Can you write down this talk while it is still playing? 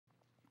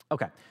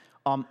Okay.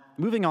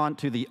 Moving on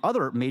to the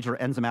other major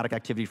enzymatic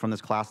activity from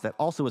this class that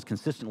also is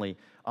consistently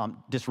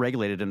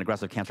dysregulated in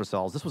aggressive cancer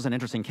cells. This was an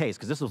interesting case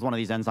because this was one of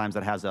these enzymes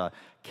that has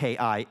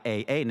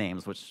KIAA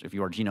names, which if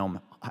you are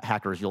genome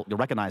hackers, you'll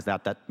recognize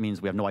that. That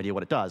means we have no idea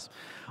what it does.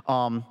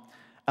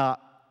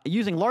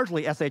 Using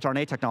largely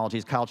shRNA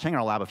technologies, Kyle Cheng in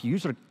our lab a few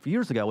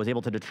years ago was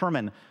able to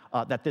determine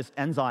that this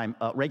enzyme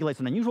regulates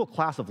an unusual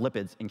class of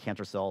lipids in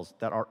cancer cells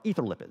that are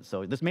ether lipids.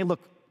 So this may look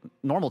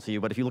normal to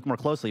you, but if you look more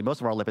closely, most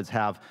of our lipids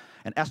have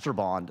an ester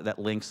bond that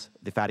links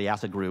the fatty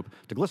acid group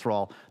to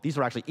glycerol. These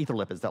are actually ether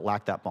lipids that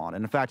lack that bond.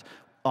 And in fact,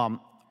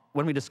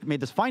 when we just made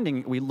this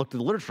finding, we looked at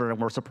the literature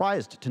and we're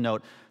surprised to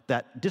note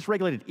that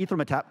dysregulated ether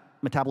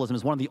metabolism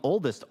is one of the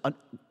oldest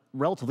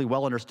relatively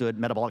well understood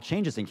metabolic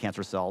changes in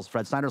cancer cells.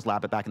 Fred Snyder's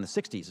lab back in the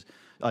 60s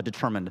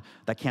determined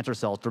that cancer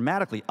cells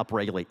dramatically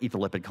upregulate ether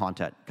lipid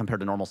content compared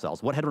to normal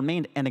cells. What had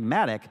remained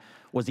enigmatic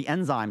was the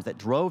enzymes that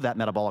drove that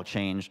metabolic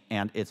change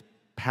and its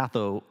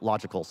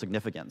pathological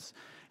significance.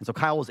 And so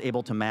Kyle was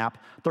able to map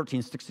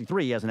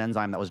 1363 as an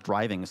enzyme that was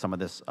driving some of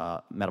this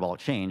metabolic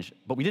change,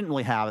 but we didn't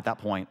really have at that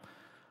point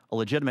a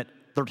legitimate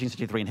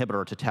 1363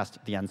 inhibitor to test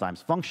the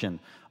enzyme's function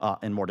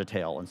in more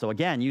detail. And so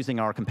again, using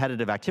our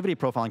competitive activity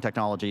profiling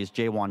technologies,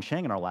 Jae-Won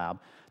Chang in our lab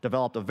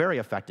developed a very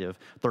effective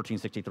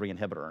 1363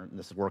 inhibitor. And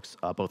this works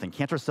both in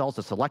cancer cells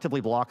to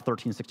selectively block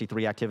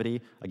 1363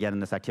 activity, again in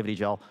this activity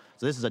gel.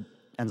 So this is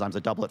enzyme's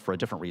a doublet for a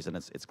different reason.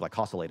 It's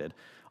glycosylated.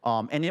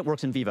 And it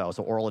works in vivo.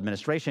 So oral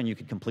administration, you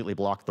can completely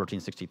block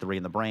 1363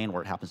 in the brain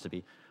where it happens to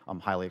be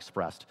highly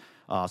expressed.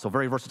 So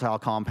very versatile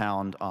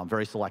compound,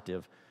 very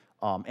selective.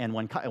 And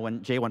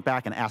when Jay went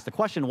back and asked the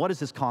question, what does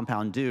this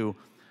compound do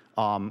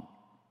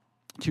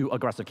to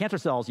aggressive cancer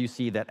cells, you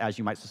see that, as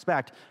you might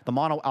suspect, the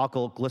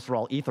monoalkyl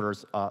glycerol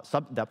ethers,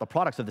 the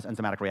products of this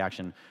enzymatic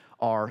reaction,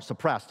 are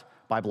suppressed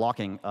by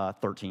blocking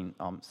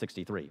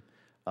 1363.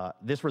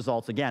 This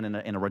results, again,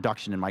 in a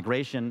reduction in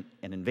migration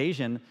and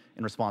invasion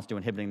in response to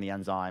inhibiting the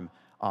enzyme,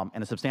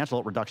 and a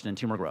substantial reduction in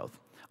tumor growth,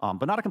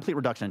 but not a complete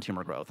reduction in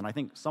tumor growth. And I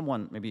think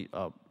someone, maybe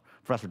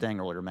Professor Deng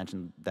earlier,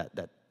 mentioned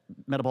that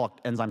metabolic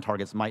enzyme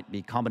targets might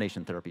be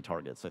combination therapy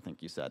targets, I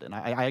think you said. And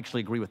I actually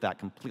agree with that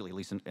completely, at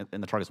least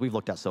in the targets we've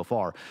looked at so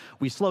far.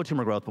 We slow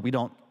tumor growth, but we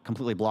don't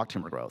completely block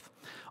tumor growth.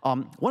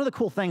 One of the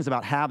cool things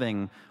about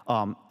having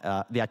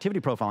the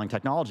activity profiling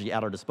technology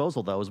at our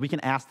disposal, though, is we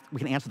can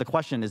answer the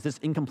question, is this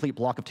incomplete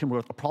block of tumor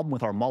growth a problem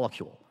with our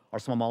molecule, our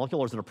small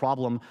molecule, or is it a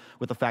problem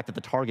with the fact that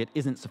the target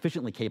isn't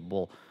sufficiently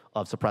capable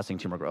of suppressing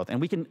tumor growth?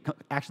 And we can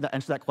actually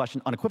answer that question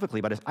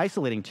unequivocally by just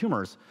isolating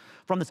tumors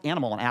from this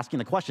animal and asking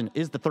the question,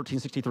 is the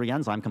 1363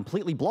 enzyme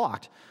completely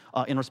blocked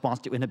in response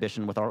to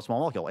inhibition with our small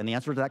molecule? And the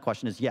answer to that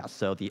question is yes.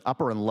 So the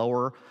upper and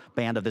lower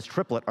band of this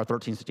triplet are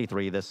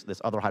 1363.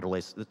 This other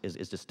hydrolase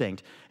is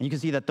distinct. And you can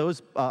see that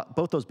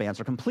both those bands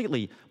are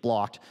completely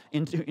blocked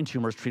in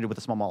tumors treated with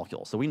a small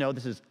molecule. So we know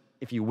this is,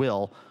 if you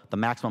will, the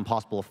maximum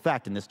possible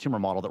effect in this tumor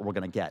model that we're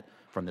going to get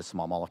from this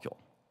small molecule.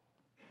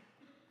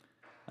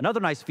 Another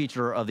nice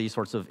feature of these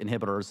sorts of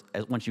inhibitors,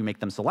 once you make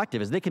them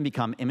selective, is they can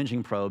become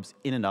imaging probes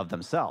in and of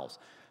themselves.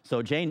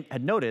 So Jane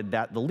had noted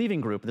that the leaving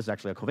group, this is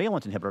actually a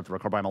covalent inhibitor through a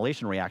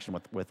carbamylation reaction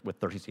with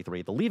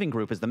 1363. The leaving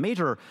group is the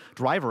major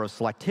driver of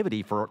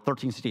selectivity for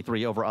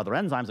 1363 over other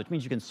enzymes, which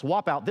means you can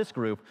swap out this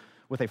group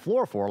with a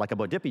fluorophore, like a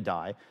Boddipi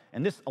dye,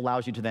 and this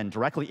allows you to then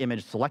directly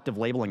image selective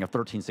labeling of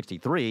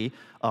 1363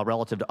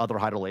 relative to other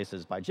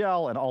hydrolases by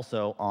gel, and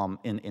also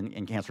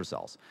in cancer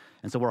cells.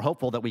 And so we're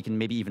hopeful that we can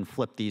maybe even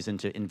flip these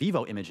into in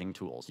vivo imaging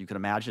tools. You can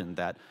imagine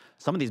that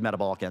some of these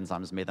metabolic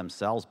enzymes may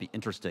themselves be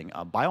interesting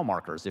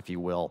biomarkers, if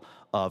you will,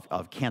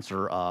 of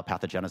cancer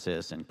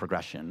pathogenesis and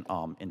progression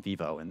in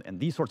vivo. And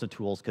these sorts of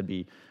tools could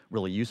be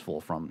really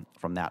useful from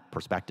that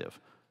perspective.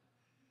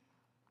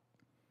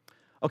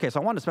 Okay,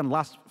 so I wanted to spend the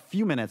last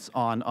few minutes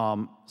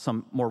on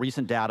some more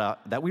recent data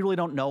that we really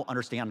don't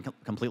understand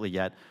completely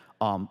yet,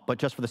 but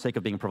just for the sake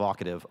of being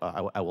provocative,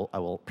 I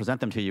will present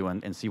them to you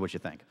and see what you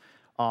think.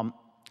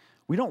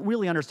 We don't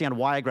really understand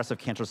why aggressive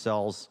cancer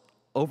cells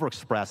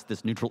overexpress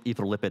this neutral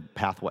ether lipid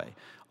pathway,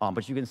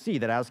 but you can see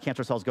that as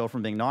cancer cells go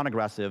from being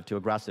non-aggressive to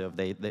aggressive,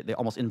 they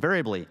almost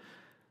invariably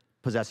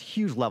possess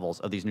huge levels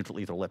of these neutral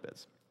ether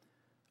lipids.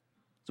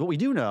 So what we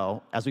do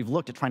know, as we've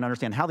looked at trying to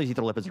understand how these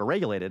ether lipids are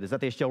regulated, is that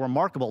they show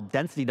remarkable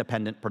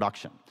density-dependent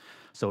production.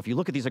 So if you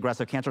look at these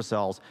aggressive cancer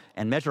cells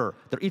and measure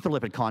their ether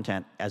lipid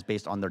content as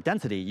based on their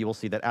density, you will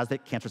see that as the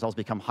cancer cells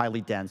become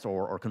highly dense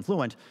or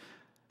confluent,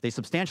 they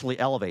substantially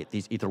elevate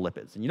these ether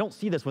lipids. And you don't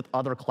see this with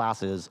other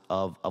classes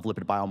of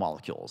lipid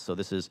biomolecules. So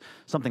this is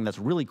something that's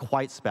really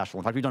quite special.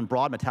 In fact, we've done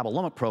broad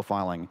metabolomic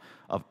profiling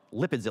of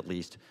lipids, at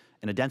least,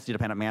 in a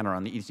density-dependent manner,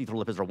 and these ether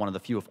lipids are one of the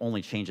few, if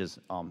only, changes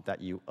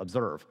that you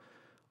observe.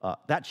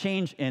 That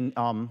change in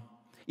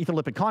ether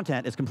lipid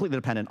content is completely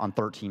dependent on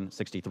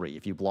 1363.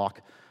 If you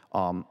block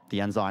the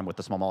enzyme with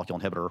the small molecule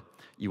inhibitor,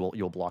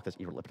 you'll block this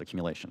ether lipid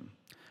accumulation.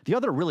 The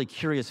other really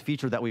curious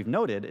feature that we've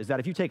noted is that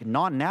if you take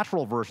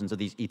non-natural versions of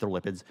these ether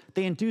lipids,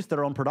 they induce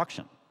their own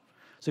production.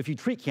 So if you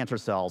treat cancer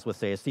cells with,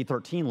 say, a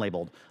C13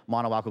 labeled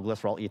monoalkyl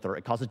glycerol ether,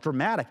 it causes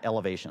dramatic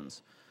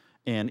elevations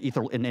in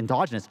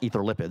endogenous ether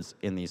lipids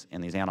in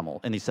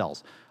these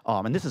cells.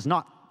 And this is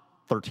not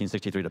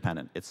 1363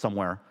 dependent. It's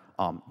somewhere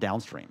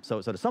downstream.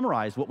 So to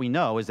summarize, what we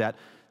know is that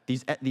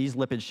these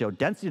lipids show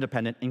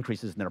density-dependent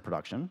increases in their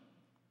production,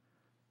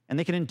 and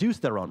they can induce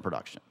their own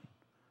production.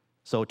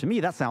 So to me,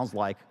 that sounds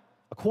like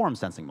a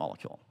quorum-sensing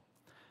molecule.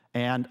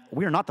 And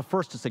we are not the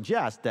first to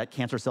suggest that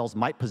cancer cells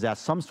might possess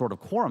some sort of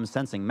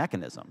quorum-sensing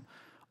mechanism.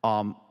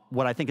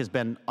 What I think has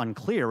been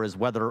unclear is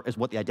what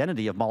the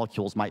identity of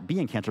molecules might be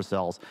in cancer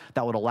cells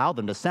that would allow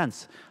them to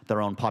sense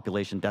their own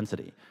population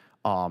density.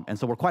 And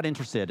so we're quite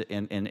interested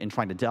in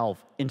trying to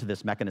delve into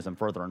this mechanism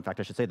further. In fact,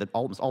 I should say that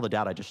almost all the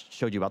data I just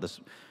showed you about this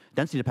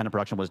density-dependent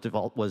production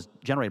was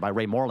generated by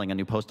Ray Morling, a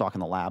new postdoc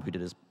in the lab who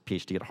did his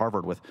PhD at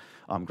Harvard with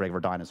Greg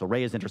Verdine. And so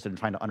Ray is interested in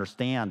trying to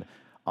understand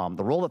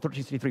the role that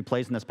 1363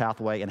 plays in this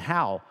pathway and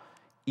how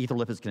ether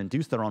lipids can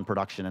induce their own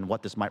production and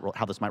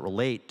how this might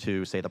relate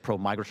to, say, the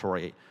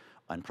pro-migratory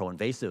and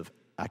pro-invasive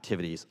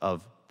activities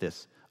of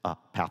this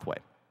pathway.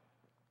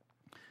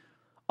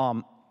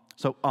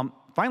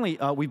 Finally,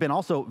 we've been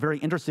also very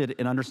interested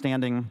in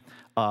understanding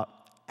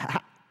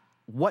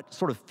what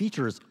sort of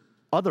features,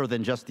 other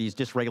than just these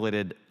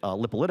dysregulated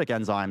lipolytic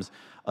enzymes,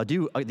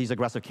 do these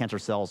aggressive cancer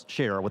cells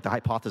share, with the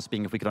hypothesis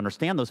being if we could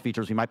understand those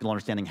features, we might be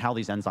understanding how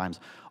these enzymes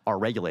are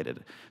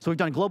regulated. So we've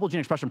done global gene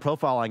expression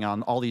profiling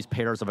on all these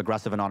pairs of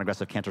aggressive and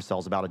non-aggressive cancer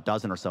cells, about a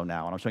dozen or so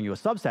now, and I'm showing you a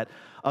subset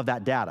of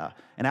that data.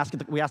 And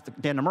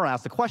Dan Nomura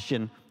asked the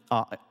question,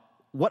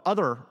 what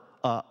other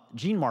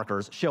gene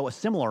markers show a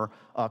similar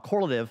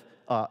correlative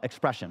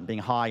expression, being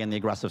high in the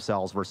aggressive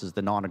cells versus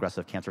the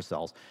non-aggressive cancer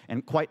cells?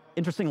 And quite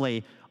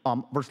interestingly,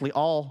 virtually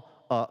all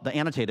the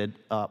annotated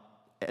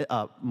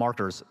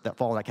markers that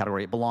fall in that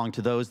category belong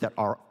to those that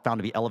are found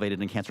to be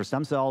elevated in cancer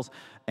stem cells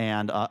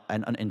and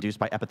induced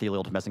by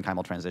epithelial to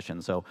mesenchymal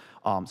transition. So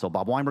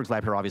Bob Weinberg's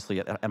lab here,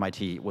 obviously at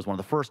MIT, was one of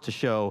the first to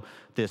show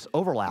this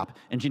overlap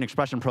in gene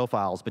expression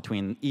profiles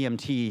between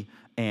EMT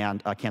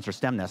and cancer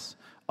stemness.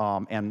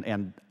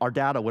 And our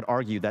data would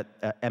argue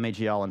that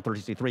MAGL and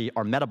 1363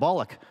 are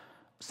metabolic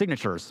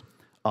signatures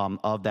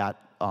of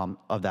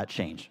that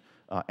change.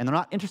 And they're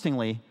not,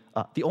 interestingly,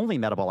 the only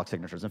metabolic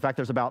signatures. In fact,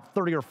 there's about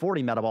 30 or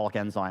 40 metabolic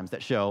enzymes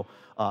that show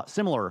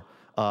similar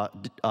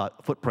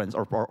footprints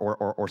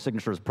or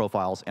signatures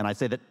profiles. And I'd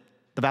say that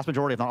the vast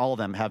majority, if not all of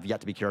them, have yet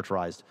to be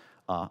characterized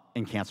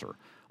in cancer.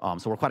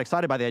 So we're quite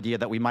excited by the idea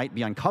that we might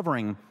be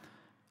uncovering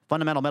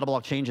fundamental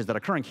metabolic changes that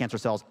occur in cancer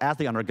cells as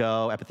they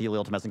undergo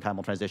epithelial to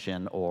mesenchymal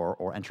transition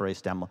or enter a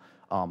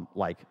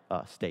stem-like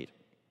state.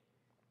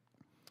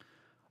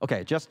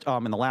 Okay, just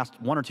in the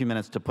last 1 or 2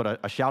 minutes to put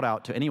a shout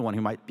out to anyone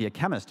who might be a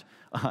chemist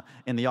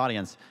in the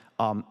audience.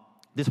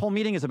 This whole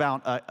meeting is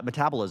about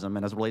metabolism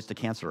and as it relates to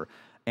cancer.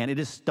 And it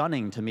is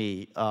stunning to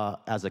me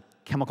as a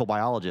chemical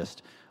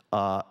biologist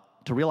to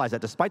realize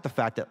that despite the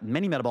fact that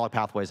many metabolic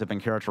pathways have been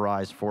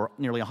characterized for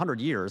nearly 100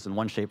 years in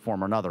one shape,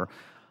 form, or another,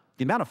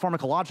 the amount of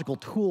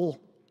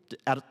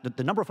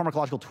the number of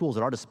pharmacological tools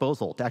at our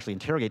disposal to actually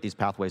interrogate these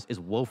pathways is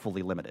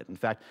woefully limited. In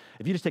fact,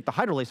 if you just take the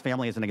hydrolase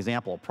family as an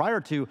example,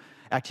 prior to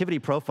activity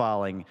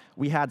profiling,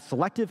 we had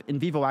selective in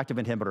vivo active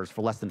inhibitors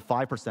for less than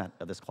 5%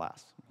 of this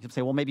class. You can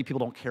say, well, maybe people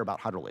don't care about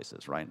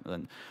hydrolases, right?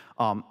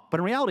 But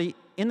in reality,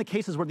 in the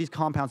cases where these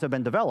compounds have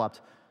been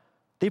developed,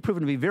 they've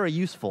proven to be very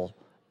useful,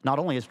 not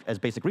only as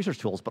basic research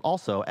tools, but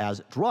also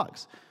as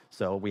drugs.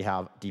 So we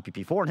have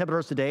DPP-4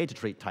 inhibitors today to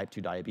treat type 2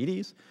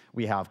 diabetes.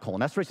 We have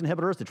cholinesterase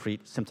inhibitors to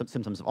treat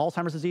symptoms of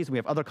Alzheimer's disease. We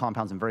have other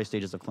compounds in various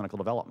stages of clinical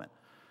development.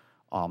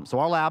 So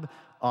our lab,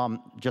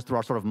 just through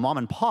our sort of mom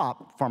and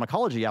pop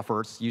pharmacology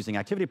efforts using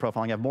activity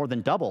profiling, have more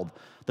than doubled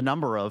the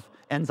number of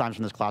enzymes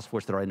from this class for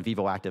which there are in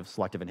vivo active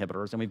selective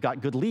inhibitors. And we've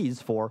got good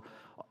leads for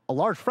a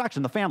large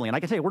fraction of the family. And I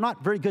can tell you, we're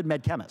not very good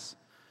med chemists.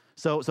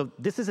 So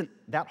this isn't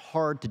that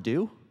hard to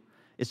do.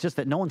 It's just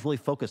that no one's really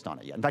focused on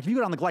it yet. In fact, if you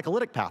go down the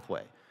glycolytic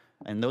pathway,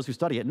 and those who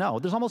study it know,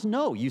 there's almost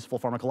no useful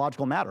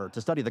pharmacological matter to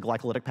study the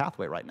glycolytic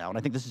pathway right now. And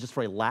I think this is just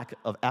for a lack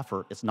of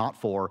effort. It's not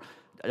for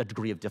a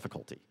degree of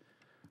difficulty.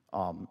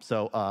 And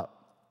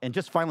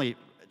just finally,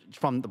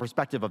 from the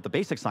perspective of the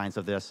basic science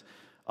of this,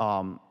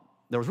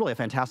 there was really a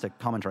fantastic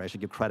commentary. I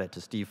should give credit to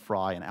Steve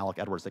Fry and Alec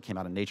Edwards that came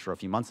out in Nature a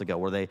few months ago,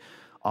 where they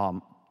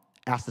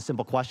asked the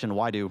simple question,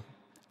 why do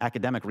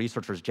academic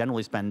researchers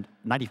generally spend,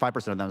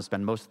 95% of them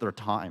spend most of their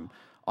time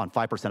on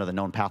 5% of the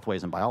known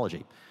pathways in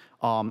biology?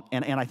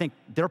 And I think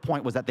their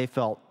point was that they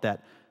felt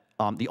that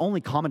the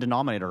only common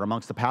denominator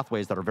amongst the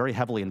pathways that are very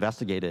heavily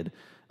investigated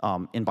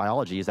in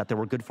biology is that there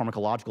were good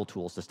pharmacological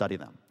tools to study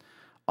them.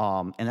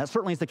 And that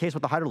certainly is the case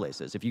with the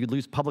hydrolases. If you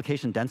lose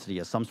publication density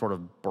as some sort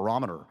of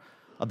barometer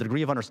of the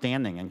degree of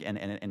understanding and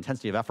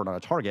intensity of effort on a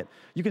target,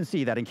 you can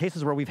see that in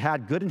cases where we've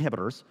had good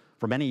inhibitors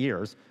for many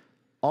years,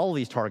 all of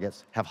these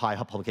targets have high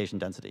publication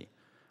density.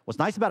 What's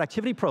nice about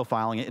activity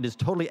profiling, it is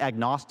totally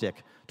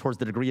agnostic towards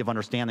the degree of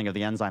understanding of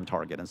the enzyme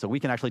target. And so we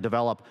can actually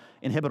develop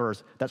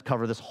inhibitors that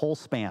cover this whole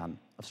span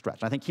of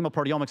stretch. And I think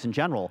chemoproteomics in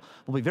general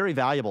will be very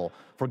valuable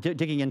for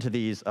digging into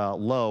these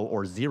low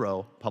or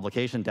zero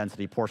publication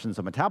density portions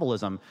of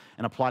metabolism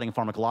and applying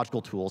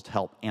pharmacological tools to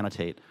help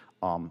annotate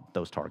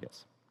those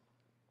targets.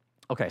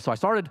 Okay, so I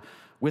started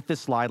with this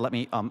slide. Let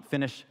me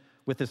finish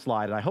with this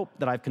slide. And I hope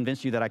that I've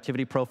convinced you that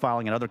activity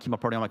profiling and other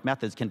chemoproteomic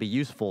methods can be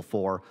useful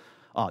for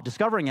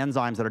discovering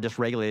enzymes that are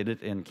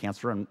dysregulated in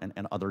cancer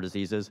and other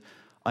diseases,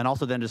 and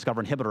also then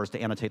discover inhibitors to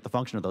annotate the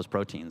function of those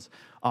proteins.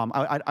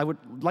 I would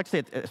like to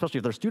say, especially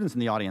if there are students in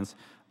the audience,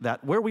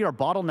 that where we are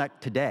bottlenecked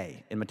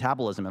today in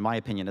metabolism, in my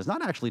opinion, is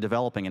not actually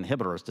developing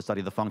inhibitors to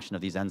study the function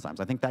of these enzymes.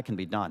 I think that can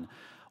be done.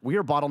 We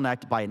are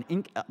bottlenecked by,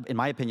 in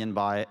my opinion,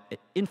 by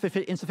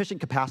insufficient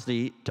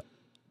capacity to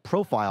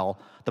profile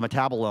the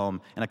metabolome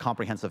in a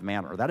comprehensive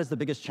manner. That is the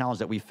biggest challenge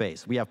that we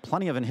face. We have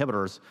plenty of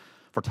inhibitors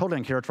for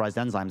totally uncharacterized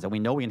enzymes that we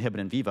know we inhibit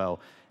in vivo,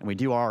 and we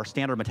do our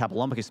standard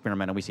metabolomic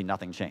experiment and we see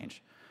nothing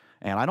change.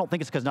 And I don't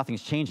think it's because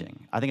nothing's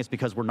changing. I think it's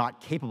because we're not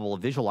capable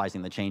of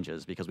visualizing the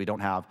changes, because we don't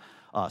have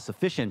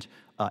sufficient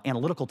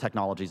analytical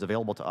technologies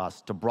available to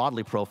us to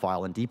broadly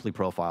profile and deeply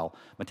profile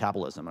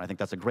metabolism. And I think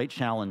that's a great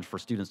challenge for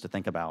students to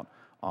think about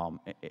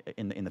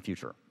in the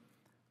future.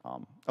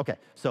 Okay,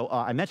 so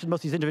I mentioned most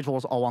of these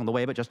individuals all along the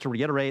way, but just to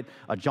reiterate,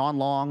 John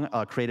Long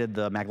created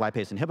the MAG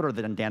lipase inhibitor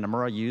that Dan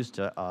Nomura used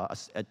to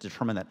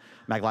determine that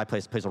MAG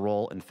lipase plays a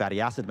role in fatty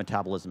acid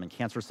metabolism in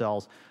cancer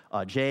cells.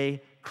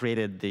 Jay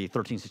created the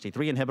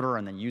 1363 inhibitor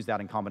and then used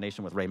that in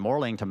combination with Ray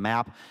Morling to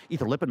map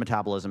ether lipid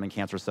metabolism in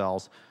cancer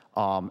cells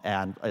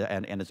and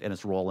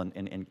its role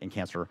in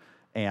cancer.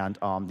 And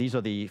these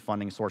are the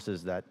funding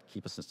sources that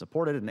keep us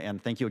supported.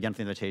 And thank you again for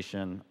the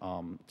invitation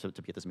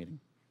to be at this meeting.